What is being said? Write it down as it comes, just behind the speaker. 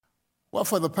Well,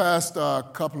 for the past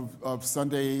couple of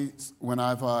Sundays, when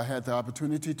I've had the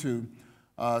opportunity to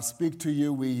speak to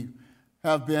you, we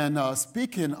have been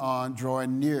speaking on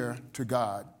drawing near to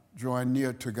God, drawing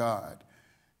near to God.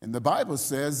 And the Bible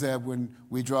says that when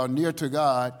we draw near to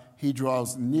God, He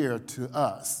draws near to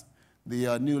us.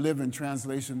 The New Living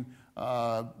Translation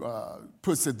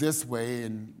puts it this way,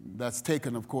 and that's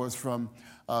taken, of course, from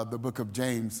the book of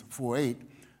James 4:8.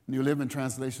 New Living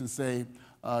Translation say,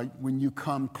 when you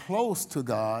come close to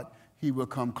God, He will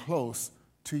come close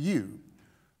to you.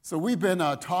 So we've been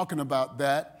talking about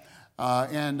that,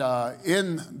 and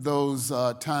in those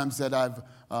times that I've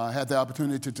had the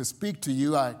opportunity to speak to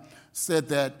you, I said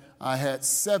that I had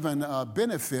 7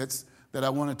 benefits that I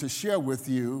wanted to share with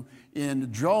you in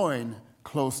drawing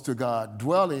close to God,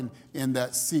 dwelling in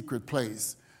that secret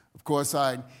place. Of course,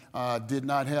 I did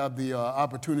not have the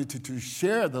opportunity to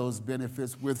share those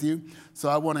benefits with you, so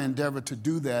I want to endeavor to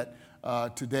do that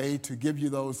today, to give you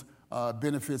those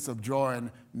benefits of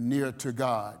drawing near to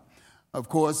God. Of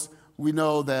course, we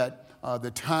know that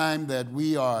the time that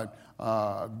we are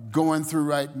going through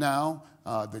right now,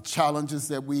 the challenges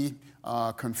that we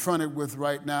are confronted with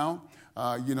right now,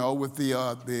 with the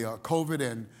COVID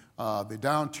and the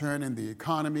downturn in the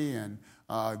economy and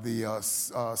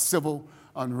the civil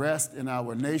unrest in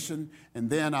our nation, and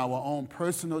then our own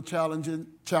personal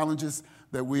challenges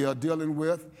that we are dealing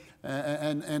with.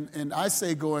 And I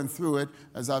say going through it,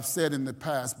 as I've said in the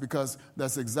past, because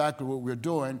that's exactly what we're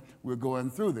doing. We're going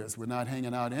through this. We're not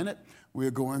hanging out in it.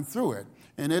 We're going through it.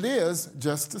 And it is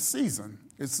just a season.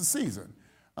 It's a season.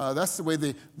 That's the way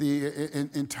the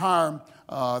entire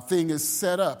thing is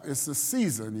set up. It's a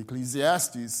season.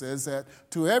 Ecclesiastes says that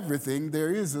to everything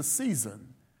there is a season,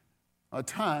 a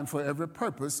time for every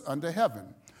purpose under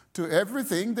heaven. To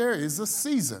everything there is a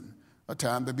season, a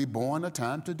time to be born, a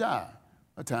time to die,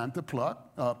 a time to plant,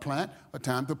 a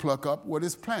time to pluck up what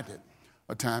is planted,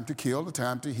 a time to kill, a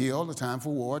time to heal, a time for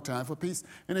war, a time for peace,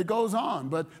 and it goes on.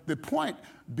 But the point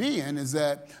being is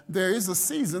that there is a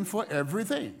season for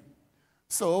everything.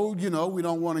 So, we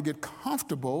don't want to get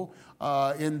comfortable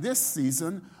in this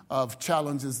season of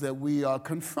challenges that we are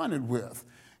confronted with.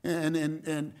 And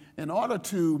in order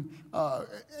to,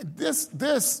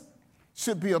 this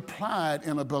should be applied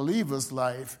in a believer's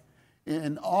life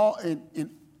at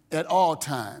all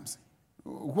times.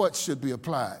 What should be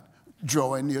applied?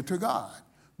 Drawing near to God.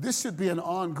 This should be an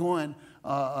ongoing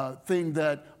thing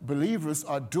that believers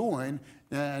are doing,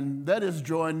 and that is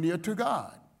drawing near to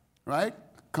God, right?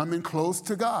 Coming close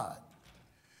to God.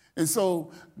 And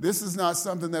so this is not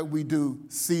something that we do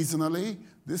seasonally.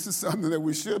 This is something that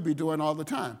we should be doing all the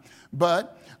time.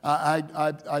 But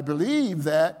I believe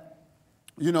that,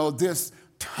 this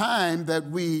time that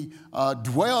we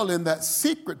dwell in that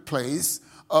secret place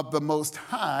of the Most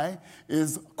High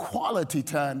is quality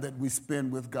time that we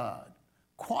spend with God,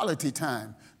 quality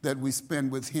time that we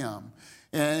spend with Him.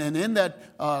 And in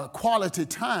that quality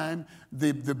time,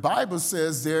 the Bible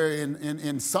says there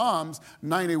in Psalms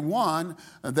 91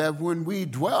 that when we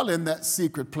dwell in that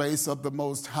secret place of the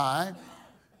Most High,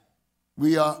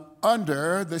 we are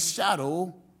under the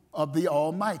shadow of the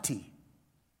Almighty.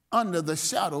 Under the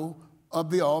shadow of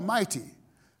the Almighty.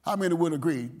 How many would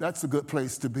agree that's a good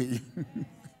place to be?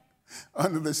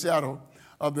 Under the shadow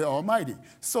of the Almighty.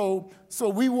 So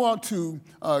we want to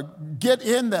get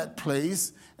in that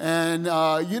place. And,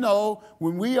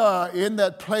 when we are in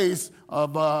that place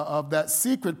of that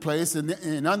secret place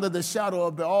and under the shadow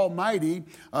of the Almighty,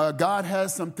 God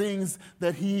has some things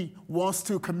that He wants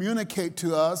to communicate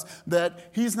to us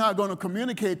that He's not going to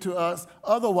communicate to us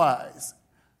otherwise.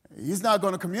 He's not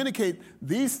going to communicate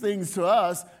these things to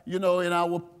us, in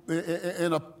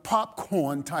a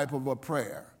popcorn type of a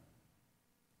prayer.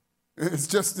 It's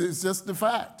just the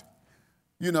fact,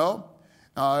 in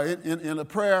a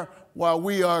prayer while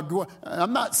we are going.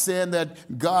 I'm not saying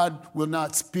that God will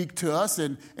not speak to us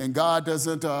and God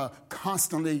doesn't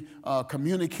constantly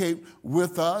communicate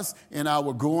with us in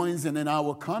our goings and in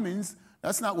our comings.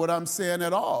 That's not what I'm saying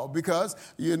at all, because,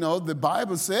 the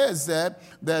Bible says that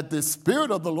the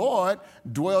Spirit of the Lord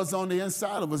dwells on the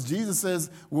inside of us. Jesus says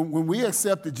when we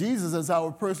accepted Jesus as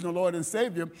our personal Lord and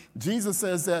Savior, Jesus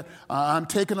says that I'm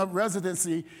taking up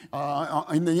residency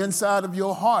in the inside of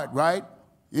your heart, right?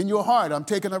 In your heart, I'm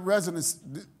taking up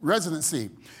residency.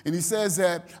 And He says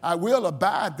that I will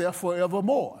abide there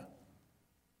forevermore.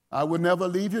 I will never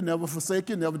leave you, never forsake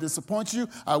you, never disappoint you.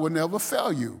 I will never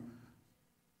fail you.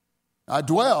 I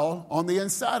dwell on the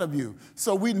inside of you.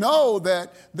 So we know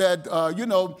that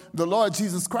the Lord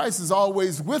Jesus Christ is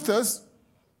always with us.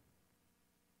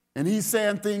 And He's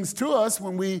saying things to us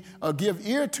when we give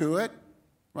ear to it,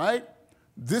 right?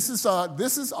 This is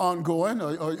ongoing,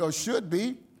 or should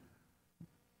be.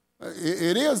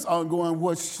 It is ongoing.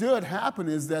 What should happen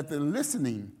is that the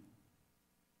listening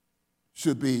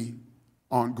should be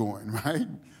ongoing, right?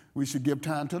 We should give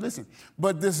time to listen.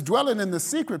 But this dwelling in the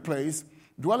secret place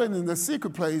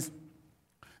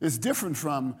is different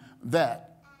from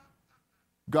that,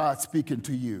 God speaking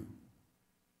to you.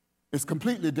 It's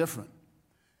completely different.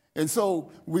 And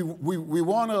so we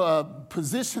want to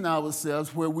position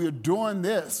ourselves where we're doing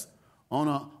this on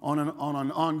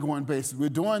an ongoing basis. We're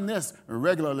doing this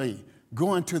regularly,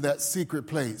 going to that secret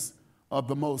place of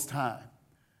the Most High.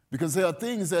 Because there are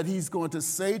things that he's going to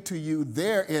say to you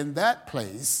there in that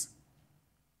place.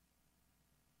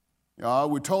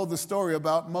 We told the story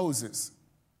about Moses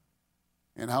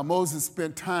and how Moses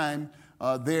spent time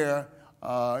there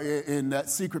in that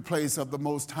secret place of the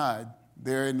Most High,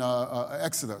 there in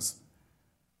Exodus.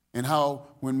 And how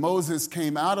when Moses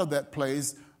came out of that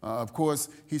place, of course,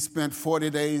 he spent 40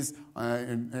 days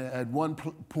at one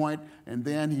point, and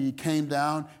then he came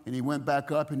down and he went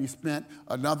back up and he spent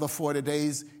another 40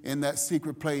 days in that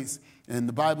secret place. And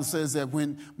the Bible says that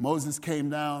when Moses came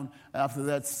down after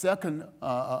that second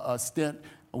stint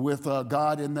with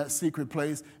God in that secret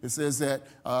place, it says that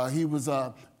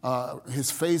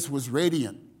his face was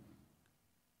radiant.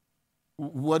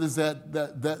 What is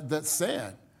that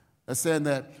saying? That's saying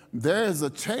that there is a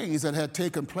change that had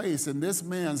taken place in this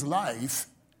man's life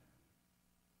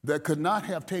that could not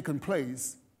have taken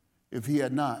place if he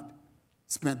had not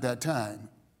spent that time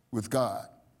with God.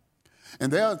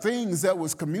 And there are things that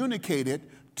was communicated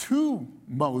to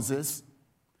Moses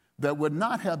that would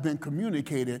not have been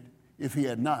communicated if he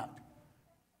had not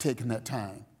taken that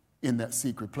time in that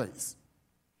secret place.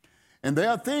 And there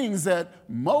are things that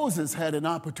Moses had an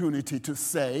opportunity to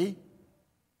say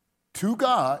to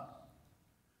God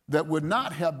that would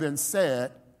not have been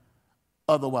said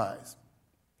otherwise.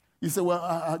 You say,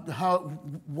 well,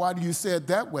 why do you say it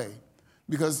that way?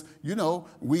 Because,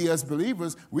 we as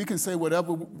believers, we can say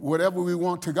whatever we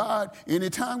want to God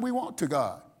anytime we want to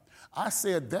God. I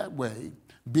say it that way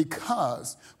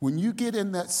because when you get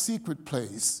in that secret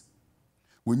place,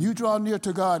 when you draw near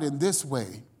to God in this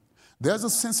way, there's a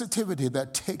sensitivity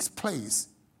that takes place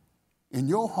in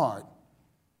your heart,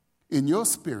 in your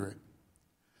spirit,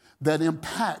 that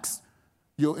impacts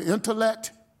your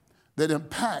intellect, that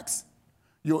impacts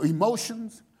your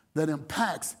emotions, that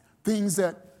impacts things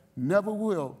that never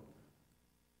will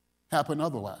happen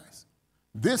otherwise.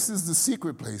 This is the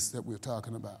secret place that we're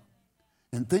talking about.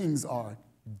 And things are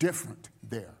different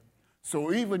there.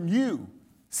 So even you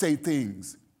say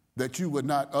things that you would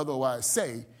not otherwise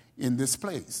say in this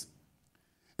place.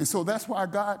 And so that's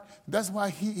why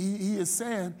he is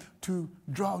saying to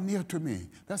draw near to me.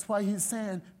 That's why he's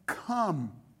saying,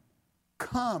 come.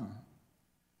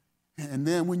 And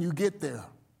then when you get there,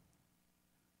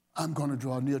 I'm going to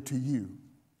draw near to you.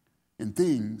 And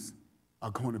things are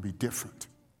going to be different.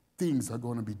 Things are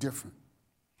going to be different.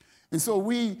 And so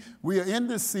we are in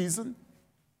this season,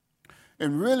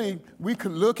 and really we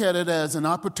can look at it as an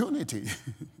opportunity.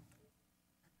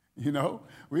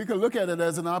 We can look at it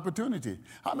as an opportunity.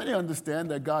 How many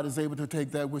understand that God is able to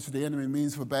take that which the enemy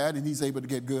means for bad and he's able to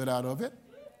get good out of it?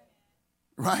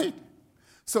 Right?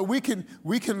 So we can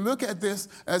look at this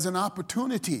as an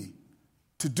opportunity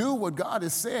to do what God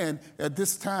is saying at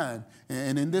this time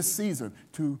and in this season,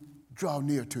 to draw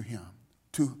near to him,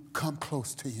 to come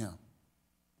close to him.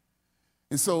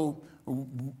 And so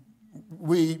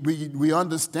we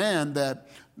understand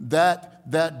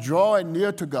that drawing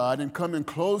near to God and coming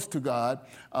close to God,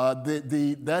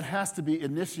 that has to be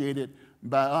initiated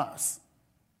by us,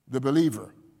 the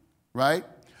believer, right?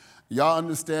 Y'all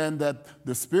understand that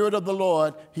the Spirit of the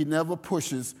Lord, he never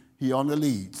pushes, he only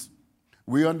leads.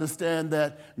 We understand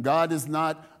that God is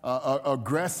not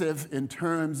aggressive in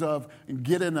terms of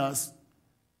getting us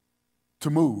to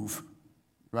move,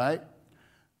 right?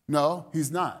 No,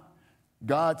 he's not.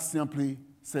 God simply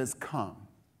says, come.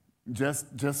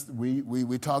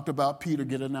 We talked about Peter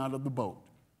getting out of the boat,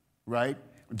 right?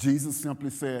 Jesus simply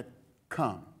said,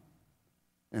 come.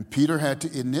 And Peter had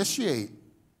to initiate.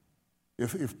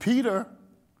 If Peter,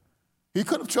 he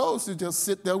could have chose to just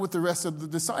sit there with the rest of the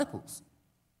disciples.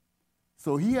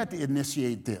 So he had to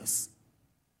initiate this.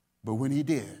 But when he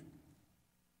did,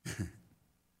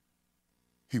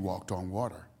 he walked on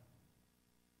water.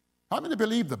 How many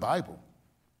believe the Bible?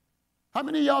 How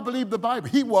many of y'all believe the Bible?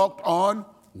 He walked on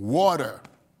water.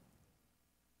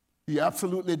 He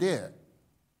absolutely did.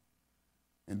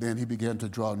 And then he began to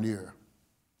draw near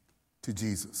to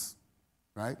Jesus,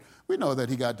 right? We know that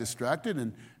he got distracted,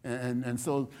 and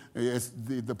so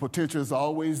the potential is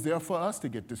always there for us to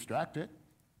get distracted,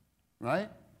 right?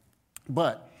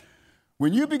 But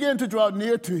when you begin to draw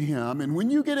near to him, and when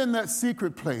you get in that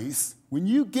secret place, when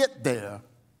you get there,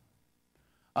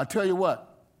 I tell you what,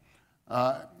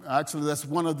 actually that's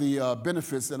one of the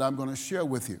benefits that I'm going to share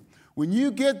with you. When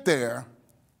you get there,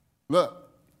 look,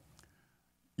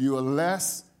 you are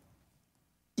less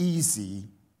easy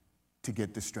to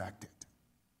get distracted.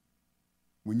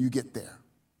 When you get there,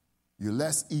 you're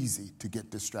less easy to get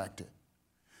distracted.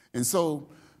 And so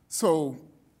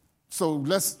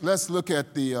let's look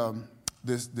at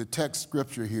the text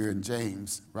scripture here in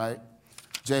James, right?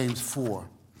 James 4.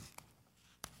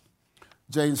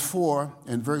 James 4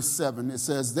 and verse 7, it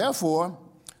says, therefore,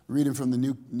 reading from the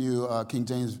New King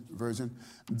James Version,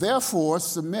 therefore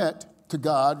submit to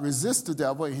God, resist the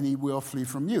devil, and he will flee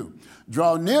from you.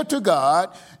 Draw near to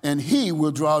God, and he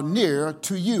will draw near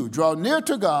to you. Draw near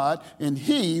to God, and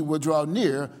he will draw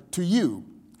near to you.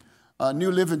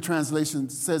 New Living Translation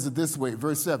says it this way,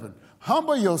 verse 7.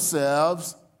 Humble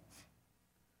yourselves.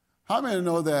 How many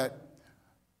know that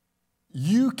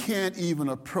you can't even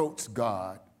approach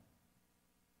God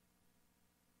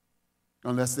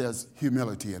unless there's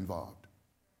humility involved?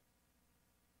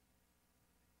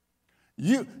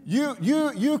 You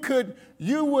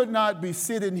would not be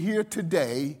sitting here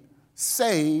today,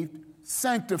 saved,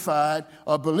 sanctified,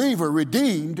 a believer,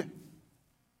 redeemed,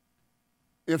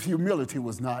 if humility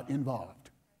was not involved.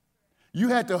 You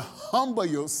had to humble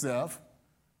yourself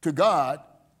to God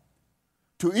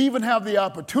to even have the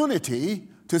opportunity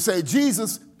to say,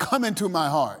 Jesus, come into my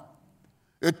heart.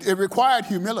 It required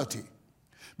humility.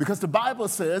 Because the Bible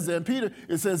says, and Peter,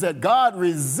 it says that God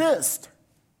resists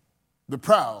the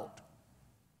proud,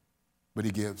 but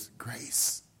he gives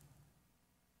grace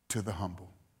to the humble.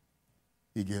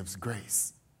 He gives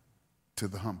grace to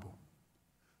the humble.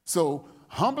 So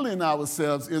humbling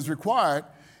ourselves is required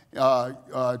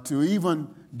to even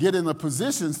get in a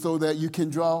position so that you can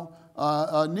draw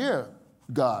near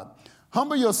God.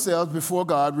 Humble yourselves before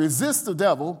God, resist the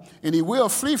devil, and he will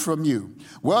flee from you.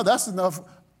 Well, that's enough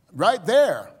right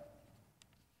there,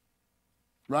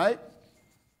 right,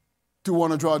 to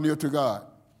want to draw near to God.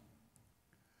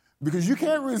 Because you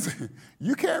can't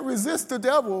resist the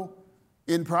devil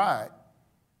in pride,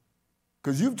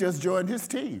 because you've just joined his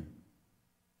team.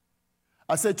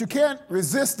 I said you can't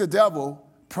resist the devil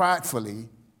pridefully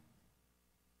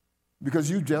because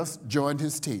you just joined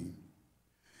his team.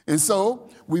 And so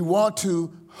we want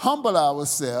to humble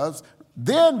ourselves,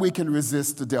 then we can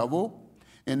resist the devil.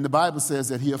 And the Bible says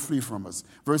that he'll flee from us.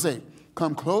 Verse 8,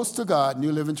 come close to God,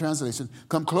 New Living Translation,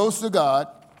 come close to God,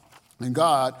 and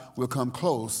God will come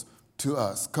close to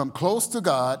us. Come close to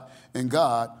God, and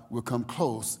God will come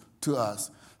close to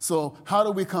us. So how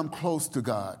do we come close to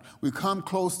God? We come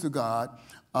close to God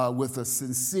with a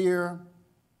sincere,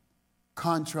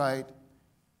 contrite,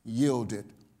 yielded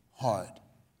heart.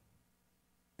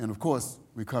 And of course,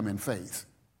 we come in faith,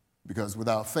 because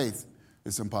without faith,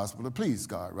 it's impossible to please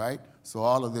God, right? So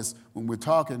all of this, when we're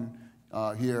talking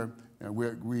here,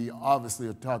 we obviously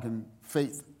are talking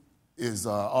faith is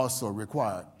also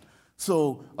required.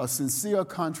 So a sincere,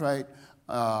 contrite,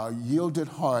 yielded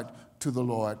heart to the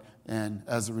Lord, and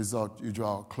as a result, you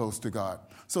draw close to God.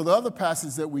 So the other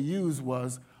passage that we used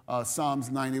was Psalms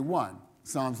 91.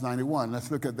 Psalms 91. Let's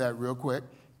look at that real quick,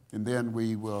 and then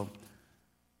we will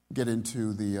get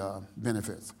into the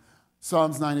benefits.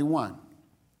 Psalms 91.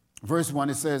 Verse 1,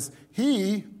 it says,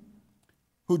 he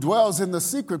who dwells in the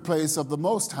secret place of the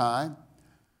Most High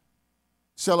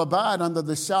shall abide under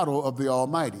the shadow of the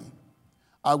Almighty.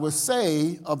 I will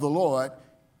say of the Lord,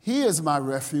 he is my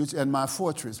refuge and my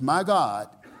fortress, my God.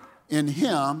 In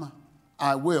him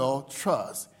I will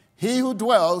trust. He who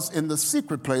dwells in the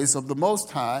secret place of the Most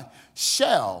High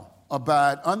shall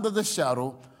abide under the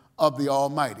shadow of the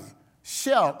Almighty.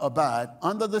 Shall abide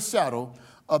under the shadow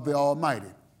of the Almighty.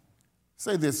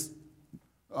 Say this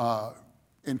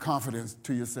in confidence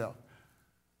to yourself.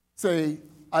 Say,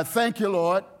 I thank you,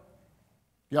 Lord.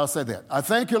 Y'all say that. I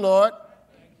thank you, Lord,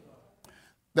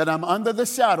 that I'm under the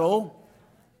shadow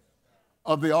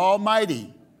of the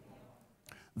Almighty.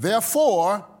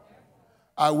 Therefore,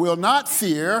 I will not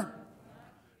fear,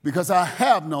 because I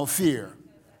have no fear,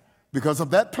 because of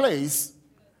that place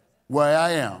where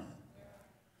I am.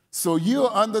 So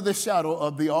you're under the shadow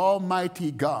of the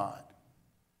Almighty God,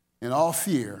 and all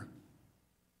fear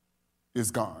is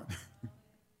gone.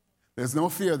 There's no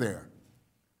fear there,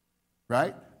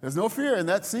 right? There's no fear in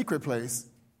that secret place.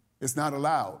 It's not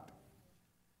allowed.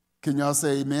 Can y'all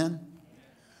say amen?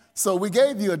 So we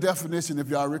gave you a definition, if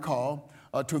y'all recall,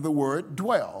 to the word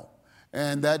dwell.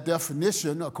 And that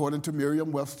definition, according to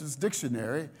Merriam-Webster's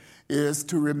dictionary, is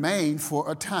to remain for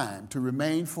a time. To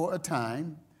remain for a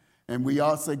time. and we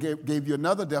also gave you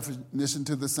another definition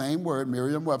to the same word,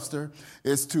 Merriam-Webster,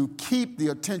 is to keep the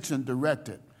attention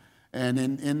directed. And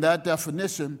in that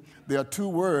definition, there are two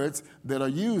words that are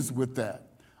used with that,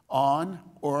 on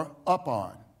or up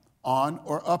on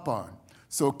or up on.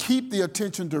 So keep the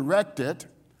attention directed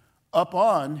up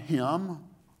on him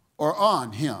or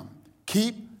on him.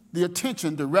 Keep the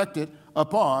attention directed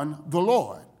upon the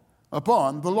Lord,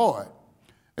 upon the Lord.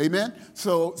 Amen?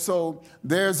 So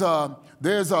there's a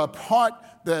part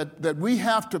that we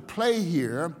have to play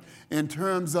here in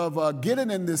terms of getting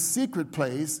in this secret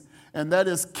place, and that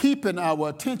is keeping our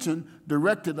attention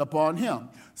directed upon him.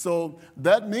 So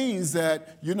that means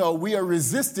that, we are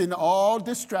resisting all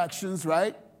distractions,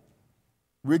 right?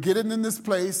 We're getting in this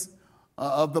place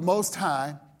of the Most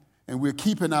High, and we're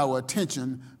keeping our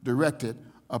attention directed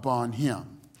upon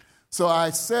him. So I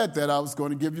said that I was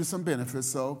going to give you some benefits,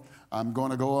 so I'm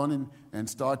going to go on and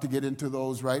start to get into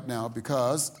those right now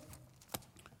because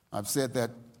I've said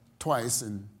that twice,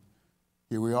 and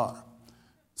here we are.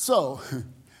 So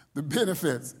the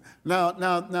benefits. Now,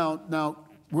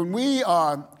 when we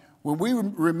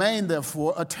remain there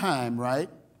for a time, right,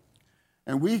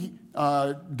 and we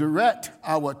direct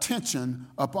our attention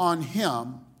upon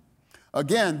him,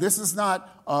 again, this is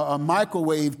not a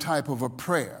microwave type of a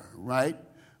prayer, right,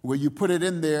 where you put it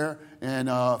in there and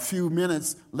a few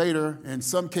minutes later, in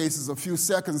some cases a few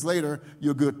seconds later,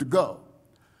 you're good to go.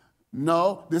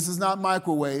 No, this is not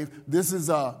microwave. This is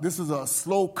a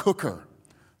slow cooker.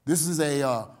 This is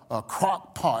a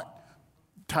crock pot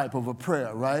type of a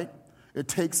prayer, right? It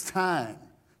takes time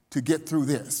to get through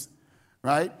this,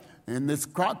 right? And this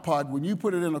crock pot, when you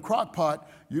put it in a crock pot,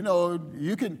 you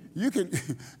can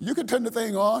turn the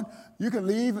thing on. You can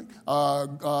leave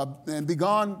and be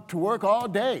gone to work all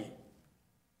day,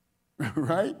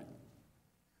 right?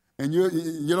 And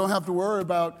you don't have to worry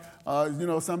about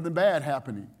something bad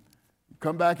happening.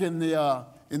 Come back in the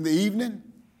evening,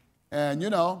 and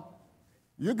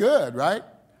you're good, right?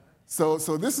 So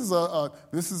this is a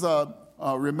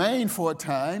remain for a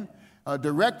time.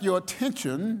 Direct your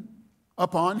attention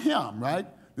upon him, right?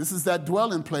 This is that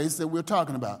dwelling place that we're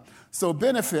talking about. So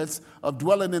benefits of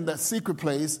dwelling in that secret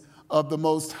place of the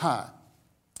Most High.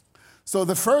 So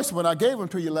the first one, I gave them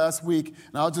to you last week,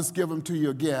 and I'll just give them to you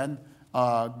again.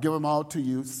 Give them all to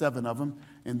you, 7 of them,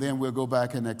 and then we'll go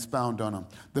back and expound on them.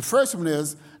 The first one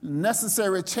is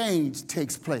necessary change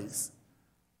takes place.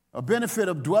 A benefit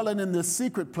of dwelling in this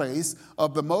secret place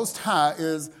of the Most High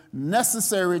is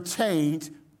necessary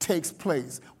change takes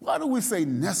place. Why do we say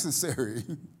necessary?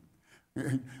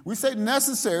 We say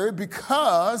necessary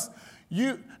because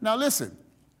now listen,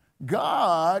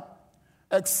 God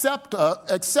accepts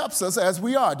us as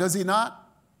we are, does he not?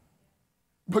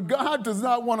 But God does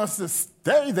not want us to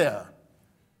stay there.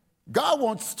 God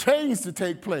wants change to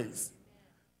take place.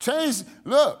 Change,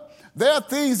 look, there are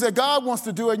things that God wants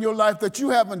to do in your life that you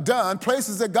haven't done,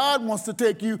 places that God wants to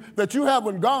take you that you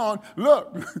haven't gone.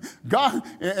 Look, God,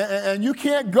 and you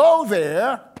can't go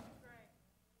there.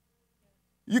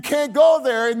 You can't go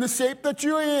there in the shape that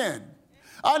you're in.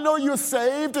 I know you're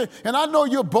saved, and I know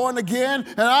you're born again,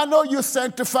 and I know you're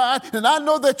sanctified, and I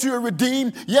know that you're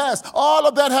redeemed. Yes, all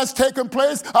of that has taken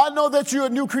place. I know that you're a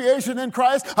new creation in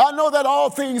Christ. I know that all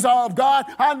things are of God.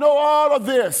 I know all of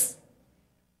this.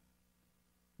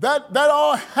 That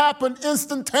all happened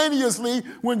instantaneously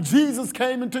when Jesus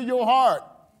came into your heart.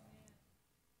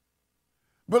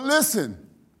 But listen,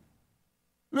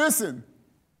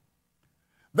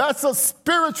 that's a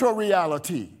spiritual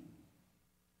reality.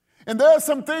 And there are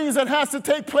some things that has to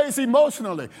take place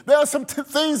emotionally. There are some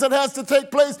things that has to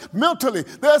take place mentally.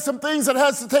 There are some things that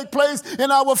has to take place in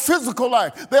our physical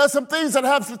life. There are some things that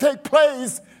have to take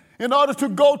place in order to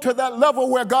go to that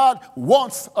level where God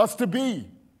wants us to be.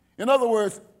 In other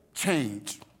words,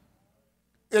 change.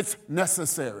 It's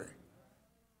necessary.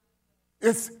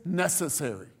 It's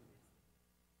necessary.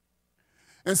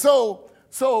 And so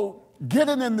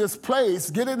getting in this place,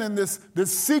 getting in this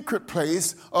secret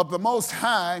place of the Most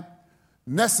High,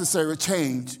 necessary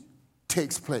change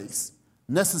takes place.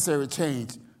 Necessary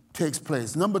change takes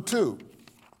place. Number 2,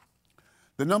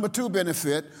 the number 2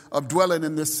 benefit of dwelling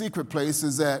in this secret place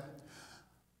is that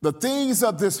the things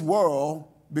of this world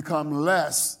become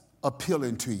less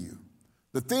appealing to you.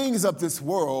 The things of this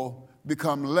world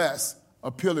become less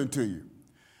appealing to you.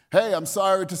 Hey, I'm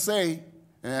sorry to say,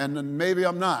 and maybe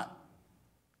I'm not,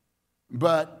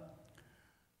 but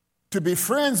to be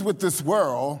friends with this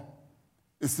world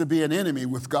is to be an enemy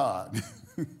with God.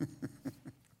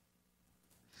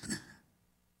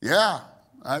 Yeah,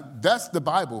 that's the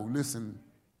Bible, listen,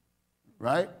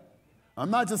 right? I'm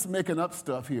not just making up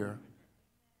stuff here.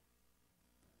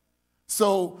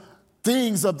 So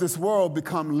things of this world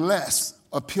become less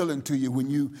appealing to you when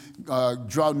you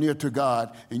draw near to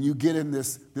God and you get in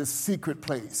this secret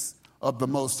place of the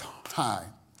Most High.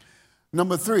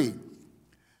 Number 3,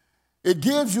 it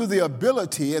gives you the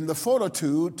ability and the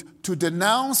fortitude to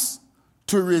denounce,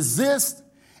 to resist,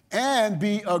 and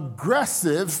be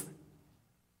aggressive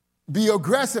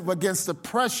against the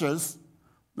pressures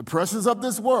of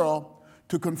this world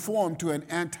to conform to an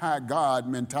anti-God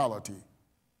mentality.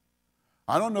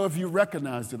 I don't know if you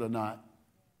recognized it or not,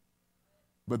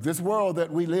 but this world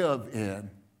that we live in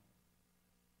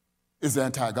is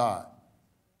anti-God,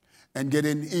 and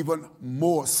getting even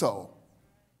more so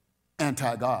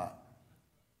anti-God.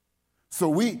 So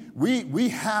we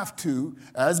have to,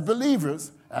 as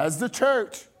believers, as the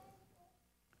church,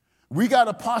 we got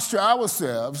to posture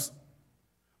ourselves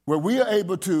where we are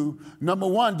able to, number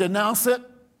 1, denounce it,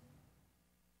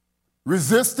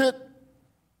 resist it,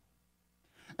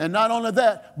 and not only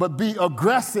that, but be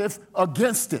aggressive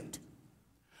against it.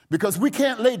 Because we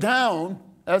can't lay down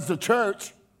as the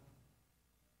church.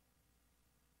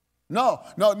 No.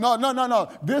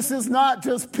 This is not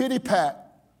just pity pat.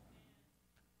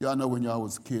 Y'all know when y'all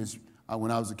was kids,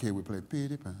 when I was a kid, we played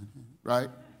pity pat, right?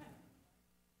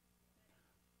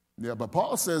 Yeah, but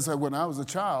Paul says that when I was a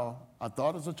child, I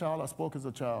thought as a child, I spoke as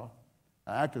a child,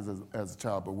 I acted as a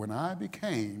child. But when I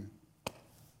became,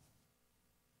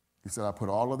 he said, I put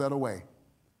all of that away.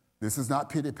 This is not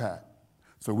pity pat.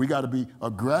 So we got to be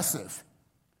aggressive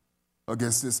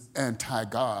against this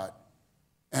anti-God,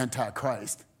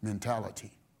 anti-Christ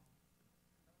mentality.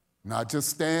 Not just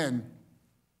stand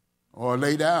or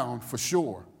lay down for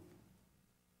sure.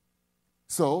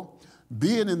 So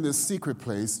being in this secret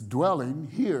place, dwelling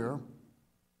here,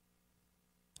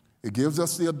 it gives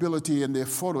us the ability and the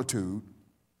fortitude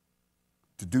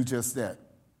to do just that.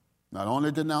 Not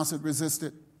only denounce it, resist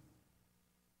it,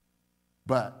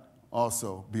 but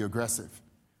also be aggressive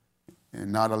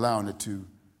and not allowing it to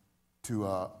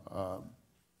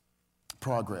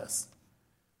progress.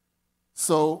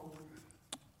 So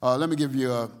let me give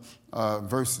you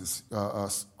verses,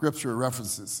 scripture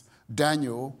references.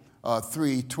 Daniel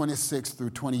 3, 26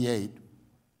 through 28.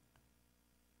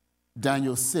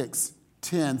 Daniel 6,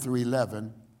 10 through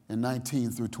 11 and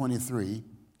 19 through 23.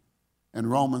 And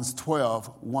Romans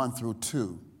 12, 1 through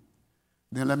 2.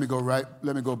 Then let me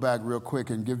go back real quick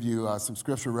and give you some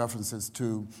scripture references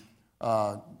to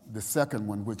the second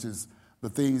one, which is the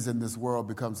things in this world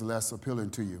becomes less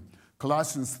appealing to you.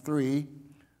 Colossians 3,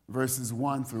 verses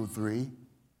 1 through 3.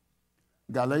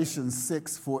 Galatians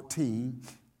 6, 14.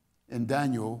 And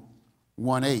Daniel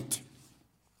 1:8.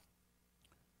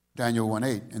 Daniel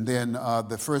 1:8. And then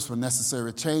the first one,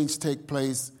 necessary change take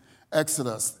place,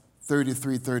 Exodus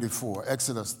 33:34.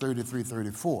 Exodus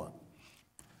 33:34.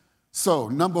 So,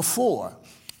 number four,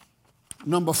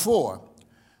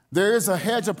 there is a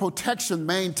hedge of protection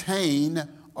maintained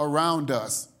around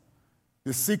us.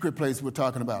 The secret place we're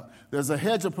talking about. There's a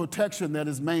hedge of protection that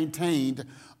is maintained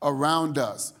around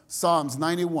us. Psalms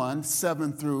 91,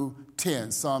 7 through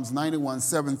 10. Psalms 91,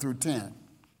 7 through 10.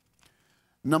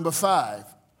 Number 5,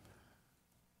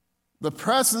 the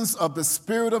presence of the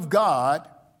Spirit of God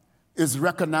is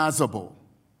recognizable.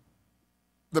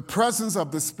 The presence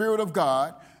of the Spirit of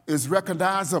God is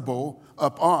recognizable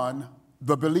upon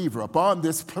the believer, upon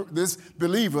this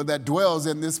believer that dwells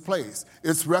in this place.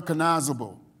 It's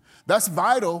recognizable. That's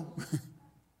vital.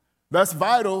 That's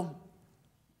vital.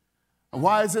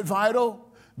 Why is it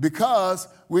vital? Because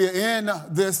we're in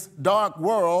this dark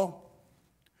world,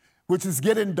 which is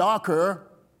getting darker.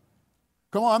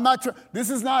 Come on, this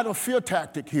is not a fear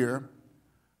tactic here.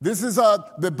 This is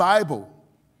the Bible.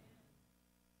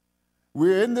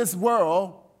 We're in this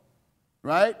world,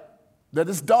 right, that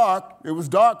is dark. It was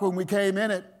dark when we came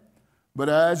in it. But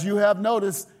as you have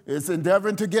noticed, it's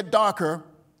endeavoring to get darker.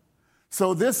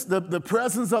 So the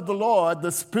presence of the Lord,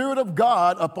 the Spirit of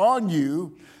God upon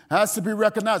you has to be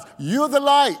recognized. You're the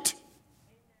light.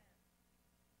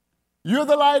 You're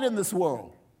the light in this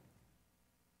world.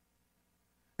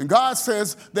 And God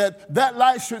says that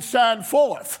light should shine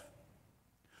forth.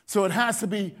 So it has to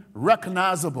be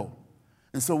recognizable.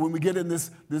 And so when we get in this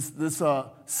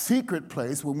secret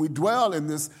place, when we dwell in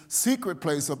this secret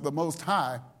place of the Most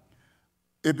High,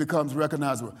 it becomes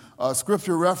recognizable.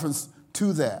 Scripture reference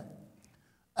to that.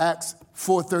 Acts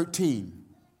 4:13.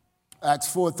 Acts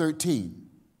 4:13.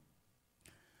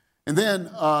 And then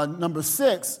number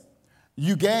 6,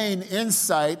 you gain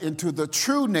insight into the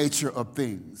true nature of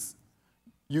things.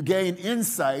 You gain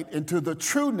insight into the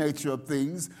true nature of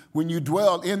things when you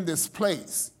dwell in this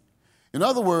place. In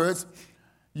other words,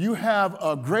 you have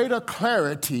a greater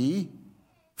clarity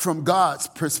from God's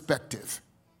perspective.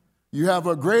 You have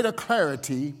a greater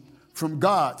clarity from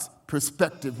God's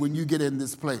perspective when you get in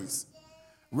this place.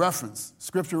 Reference,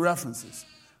 scripture references.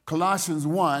 Colossians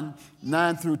 1,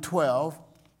 9 through 12.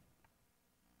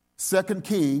 2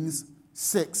 Kings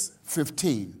 6,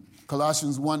 15.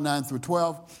 Colossians 1, 9 through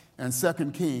 12, and 2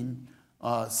 Kings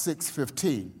 6,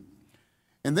 15.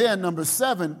 And then number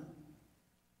 7,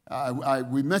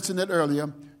 we mentioned it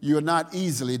earlier, you're not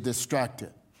easily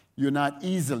distracted. You're not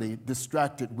easily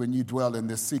distracted when you dwell in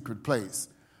this secret place.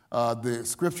 The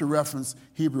scripture reference,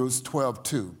 Hebrews 12,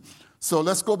 2. So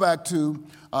let's go back to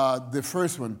the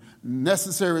first one.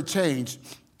 Necessary change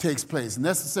takes place.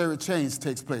 Necessary change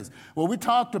takes place. Well, we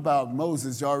talked about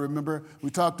Moses. Y'all remember?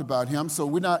 We talked about him. So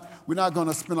we're not going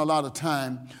to spend a lot of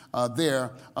time there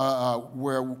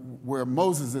where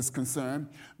Moses is concerned,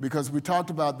 because we talked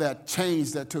about that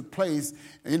change that took place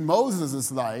in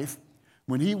Moses' life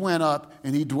when he went up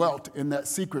and he dwelt in that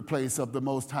secret place of the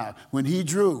Most High, when he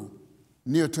drew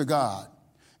near to God.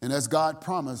 And as God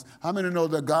promised, how many know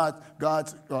that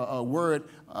God's word,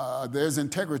 there's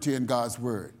integrity in God's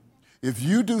word? If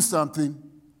you do something,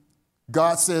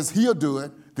 God says he'll do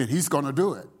it, then he's going to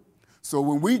do it. So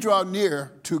when we draw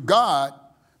near to God,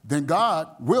 then God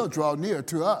will draw near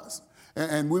to us.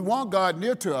 And we want God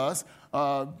near to us,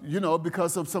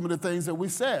 because of some of the things that we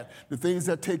said, the things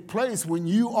that take place when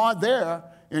you are there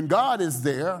and God is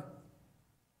there.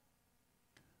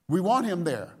 We want him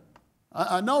there.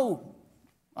 I know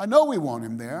we want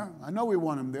him there. I know we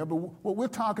want him there. But what we're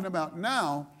talking about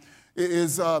now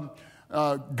is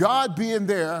God being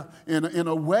there in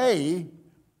a way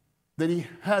that he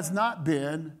has not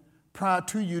been prior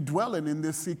to you dwelling in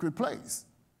this secret place.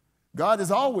 God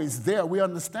is always there. We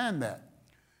understand that.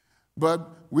 But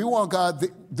we want God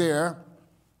there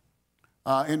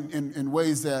in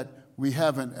ways that we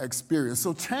haven't experienced.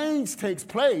 So change takes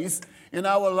place in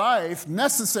our life.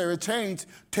 Necessary change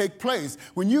takes place.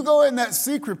 When you go in that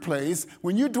secret place,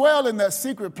 when you dwell in that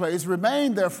secret place,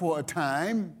 remain there for a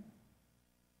time.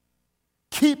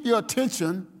 Keep your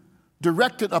attention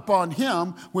directed upon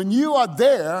him. When you are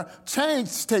there,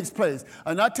 change takes place.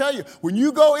 And I tell you, when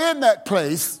you go in that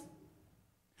place,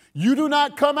 you do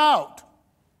not come out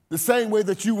the same way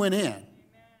that you went in.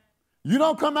 You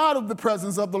don't come out of the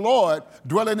presence of the Lord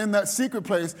dwelling in that secret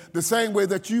place the same way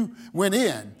that you went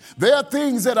in. There are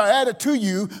things that are added to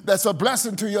you that's a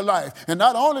blessing to your life. And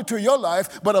not only to your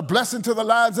life, but a blessing to the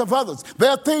lives of others.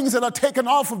 There are things that are taken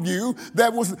off of you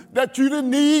that you didn't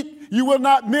need, you will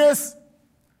not miss,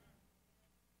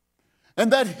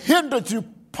 and that hindered you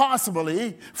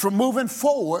possibly from moving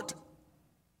forward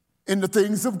in the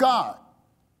things of God.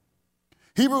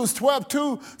 Hebrews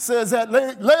 12:2 says that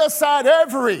lay aside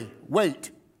every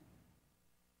weight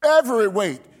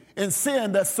and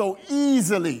sin that so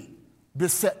easily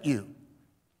beset you.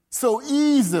 So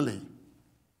easily.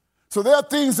 So there are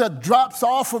things that drops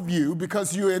off of you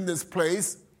because you're in this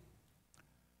place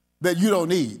that you don't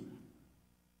need.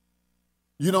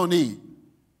 You don't need.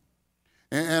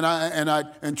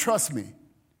 And trust me,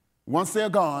 once they're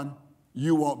gone,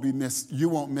 you won't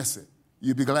miss it.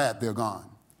 You'll be glad they're gone.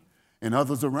 And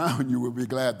others around you will be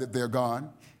glad that they're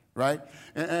gone, right?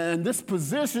 And this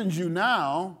positions you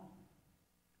now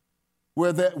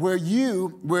where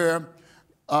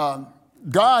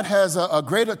God has a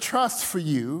greater trust for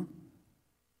you,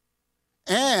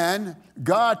 and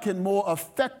God can more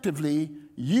effectively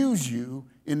use you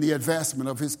in the advancement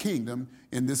of his kingdom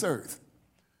in this earth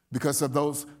because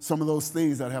of some of those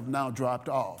things that have now dropped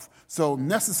off. So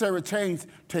necessary change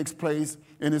takes place,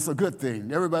 and it's a good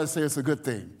thing. Everybody say it's a good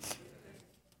thing.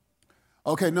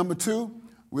 Okay, number 2,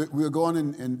 we're going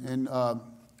and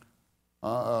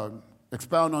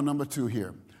expound on number 2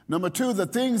 here. Number 2, the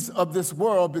things of this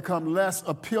world become less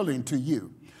appealing to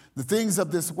you. The things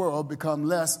of this world become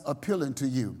less appealing to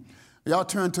you. Y'all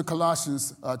turn to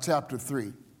Colossians chapter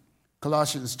 3.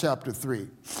 Colossians chapter 3.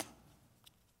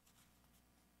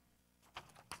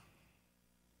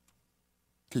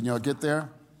 Can y'all get there?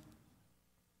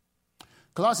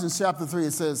 Colossians chapter 3,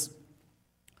 it says,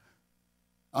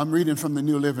 I'm reading from the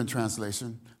New Living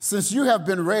Translation. Since you have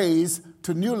been raised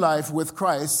to new life with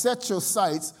Christ, set your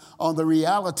sights on the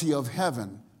reality of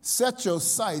heaven. Set your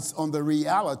sights on the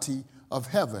reality of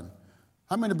heaven.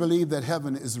 How many believe that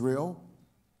heaven is real?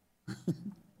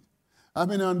 How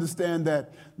many understand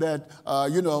that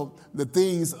the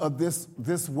things of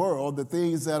this world, the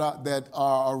things that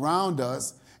are around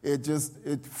us,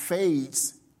 it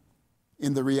fades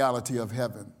in the reality of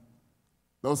heaven.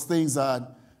 Those things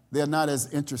they're not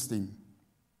as interesting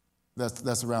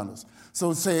that's around us. So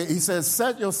he says,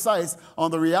 set your sights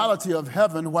on the reality of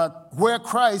heaven where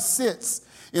Christ sits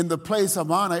in the place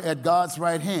of honor at God's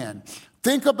right hand.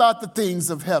 Think about the things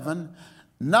of heaven,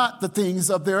 not the things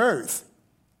of the earth.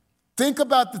 Think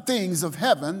about the things of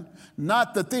heaven,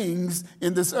 not the things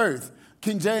in this earth.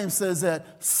 King James says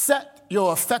that set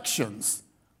your affections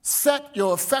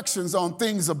on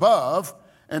things above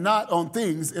and not on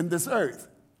things in this earth.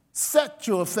 Set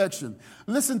your affection.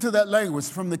 Listen to that language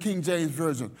from the King James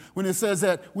Version when it says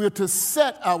that we're to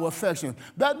set our affection.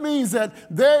 That means that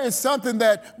there is something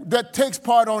that takes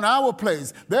part on our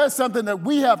place. There's something that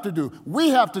we have to do.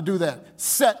 We have to do that.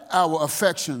 Set our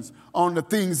affections on the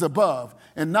things above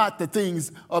and not the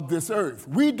things of this earth.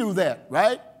 We do that,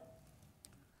 right?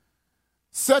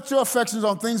 Set your affections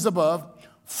on things above,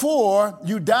 for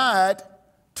you died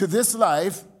to this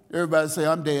life. Everybody say,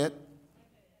 I'm dead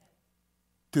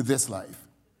to this life.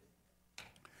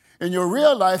 And your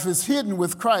real life is hidden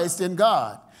with Christ in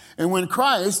God. And when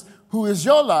Christ, who is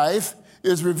your life,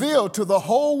 is revealed to the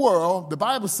whole world, the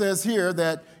Bible says here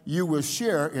that you will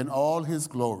share in all his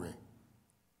glory.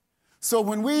 So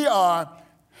when we are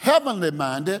heavenly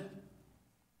minded,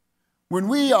 when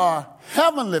we are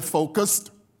heavenly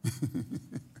focused,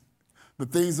 the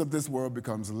things of this world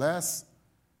becomes less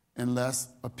and less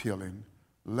appealing,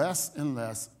 less and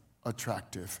less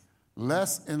attractive,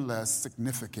 less and less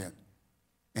significant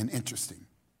and interesting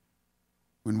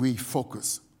when we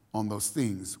focus on those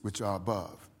things which are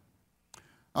above.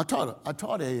 I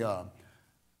taught a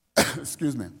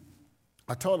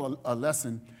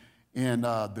lesson in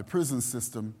the prison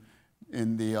system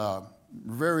in the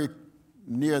very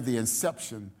near the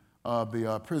inception of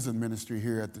the prison ministry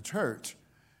here at the church.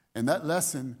 And that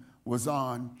lesson was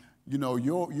on,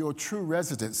 your true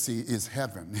residency is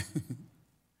heaven.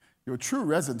 Your true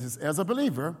residence as a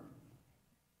believer,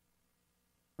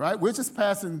 right? We're just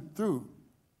passing through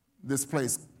this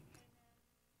place,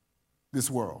 this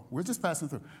world. We're just passing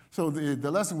through. So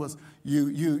the lesson was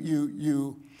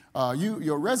your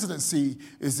residency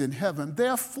is in heaven.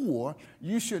 Therefore,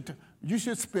 you should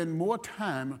spend more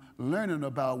time learning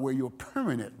about where your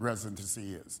permanent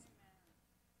residency is.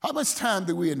 How much time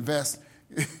do we invest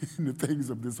in the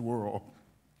things of this world?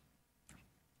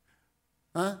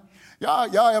 Huh?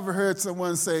 Y'all ever heard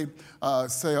someone say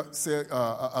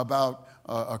about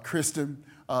a Christian,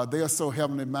 they are so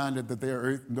heavenly minded that they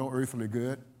are no earthly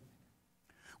good?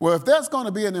 Well, if there's going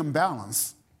to be an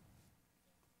imbalance,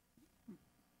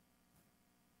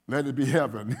 let it be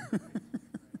heaven.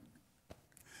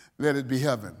 Let it be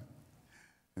heaven.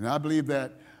 And I believe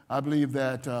that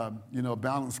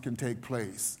balance can take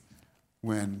place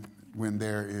when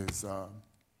there is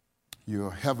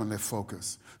your heavenly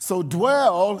focus. So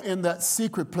dwell in that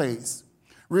secret place.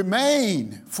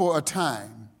 Remain for a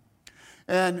time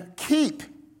and keep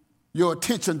your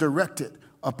attention directed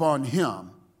upon him.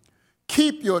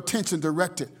 Keep your attention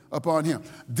directed upon him.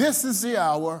 This is the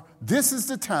hour. This is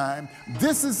the time.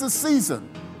 This is the season.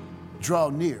 Draw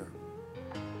near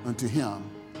unto him,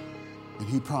 and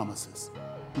he promises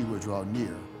he will draw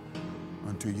near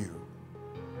unto you,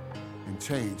 and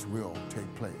change will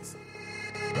take place.